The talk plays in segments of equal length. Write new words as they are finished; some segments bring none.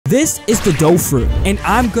This is the dough fruit, and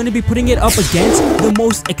I'm going to be putting it up against the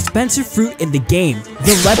most expensive fruit in the game,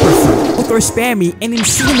 the leopard fruit. Both are spammy and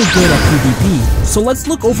insanely good at PvP. So let's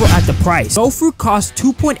look over at the price. Dough fruit costs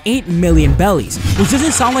 2.8 million belis, which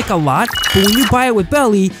doesn't sound like a lot, but when you buy it with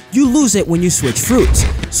belly, you lose it when you switch fruits.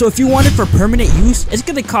 So if you want it for permanent use, it's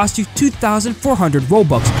going to cost you 2,400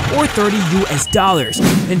 Robux or $30 US.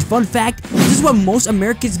 And fun fact, this is what most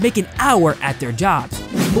Americans make an hour at their jobs.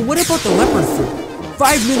 But what about the leopard fruit?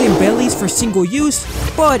 5 million belis for single use,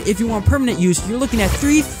 but if you want permanent use, you're looking at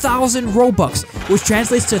 3,000 Robux, which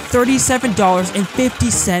translates to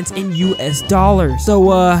 $37.50 in US dollars. So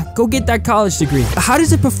go get that college degree. How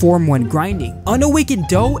does it perform when grinding? Unawakened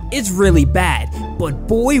dough is really bad, but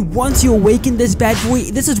boy, once you awaken this bad boy,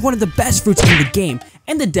 this is one of the best fruits in the game.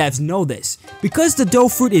 And the devs know this. Because the dough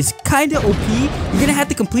fruit is kinda OP, you're gonna have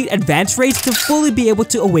to complete advanced raids to fully be able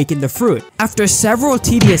to awaken the fruit. After several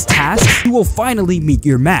tedious tasks, you will finally meet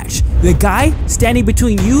your match. The guy standing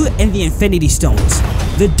between you and the infinity stones.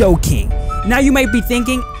 The Dough King. Now you might be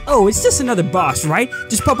thinking, oh, it's just another boss, right?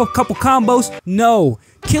 Just pop a couple combos. No.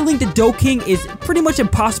 Killing the Dough King is pretty much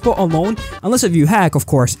impossible alone, unless if you hack, of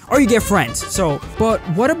course, or you get friends. But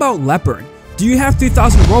what about Leopard? Do you have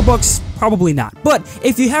 3,000 Robux? Probably not. But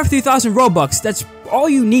if you have 3,000 Robux, that's all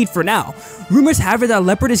you need for now. Rumors have it that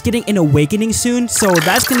Leopard is getting an awakening soon, so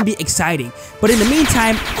that's going to be exciting. But in the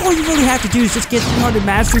meantime, all you really have to do is just get 300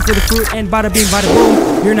 mastery for the fruit, and bada bing bada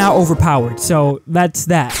boom, you're now overpowered. So that's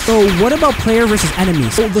that. So what about player versus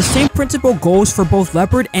enemies? So the same principle goes for both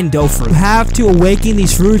Leopard and dough fruit. You have to awaken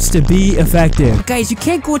these fruits to be effective. Guys, you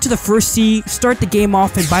can't go into the first sea, start the game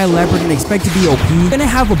off, and buy a Leopard and expect to be OP. You're gonna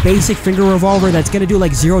have a basic finger revolver that's gonna do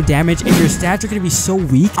like 0 damage, and your stats are gonna be so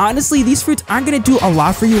weak. Honestly, these fruits aren't gonna do a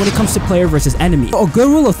lot for you when it comes to player versus enemy. So a good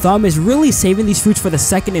rule of thumb is really saving these fruits for the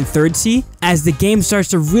second and third sea, as the game starts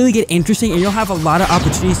to really get interesting, and you'll have a lot of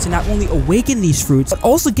opportunities to not only awaken these fruits, but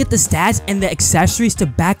also get the stats and the accessories to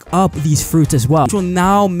back up these fruits as well, which will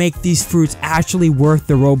now make these fruits actually worth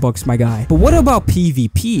the Robux, my guy. But what about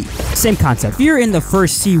PvP? Same concept. If you're in the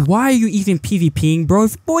first sea, why are you even PvPing, bro?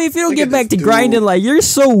 If you don't get back to grinding, like, you're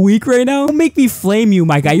so weak right now. Don't make me flame you,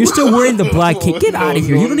 my guy. You're still wearing the black kit. Get out of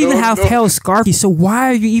here. You don't even have Hell Scarfy, so why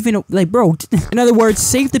are you even, like, bro? In other words,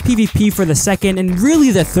 save the PvP for the second and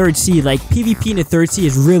really the third sea. Like, PvP in the third sea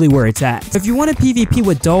is really where it's at. If you want to PvP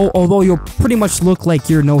with dough, although you'll pretty much look like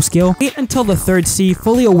you're no skill, wait until the third sea,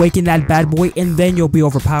 fully awaken that bad boy, and then you'll be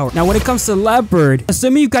overpowered. Now, when it comes to Leopard,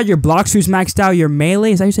 assuming you've got your Blox Fruits maxed out, your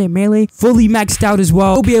melee, is that how you say melee? Fully maxed out as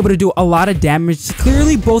well, you'll be able to do a lot of damage.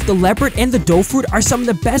 Clearly, both the Leopard and the dough fruit are some of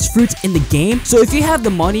the best fruits in the game. So if you have the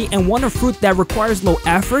money and want a fruit that requires low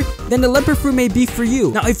effort, then the Leopard fruit may be for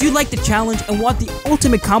you. Now, if you like the challenge and want the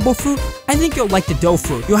ultimate combo fruit, I think you'll like the dough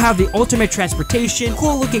fruit. You'll have the ultimate transportation,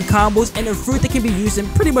 cool looking combos, and a fruit that can be used in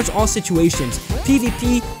pretty much all situations.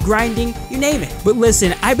 PvP, grinding, you name it. But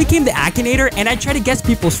listen, I became the Akinator and I try to guess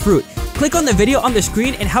people's fruit. Click on the video on the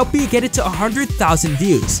screen and help me get it to 100,000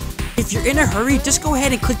 views. If you're in a hurry, just go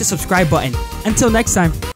ahead and click the subscribe button. Until next time.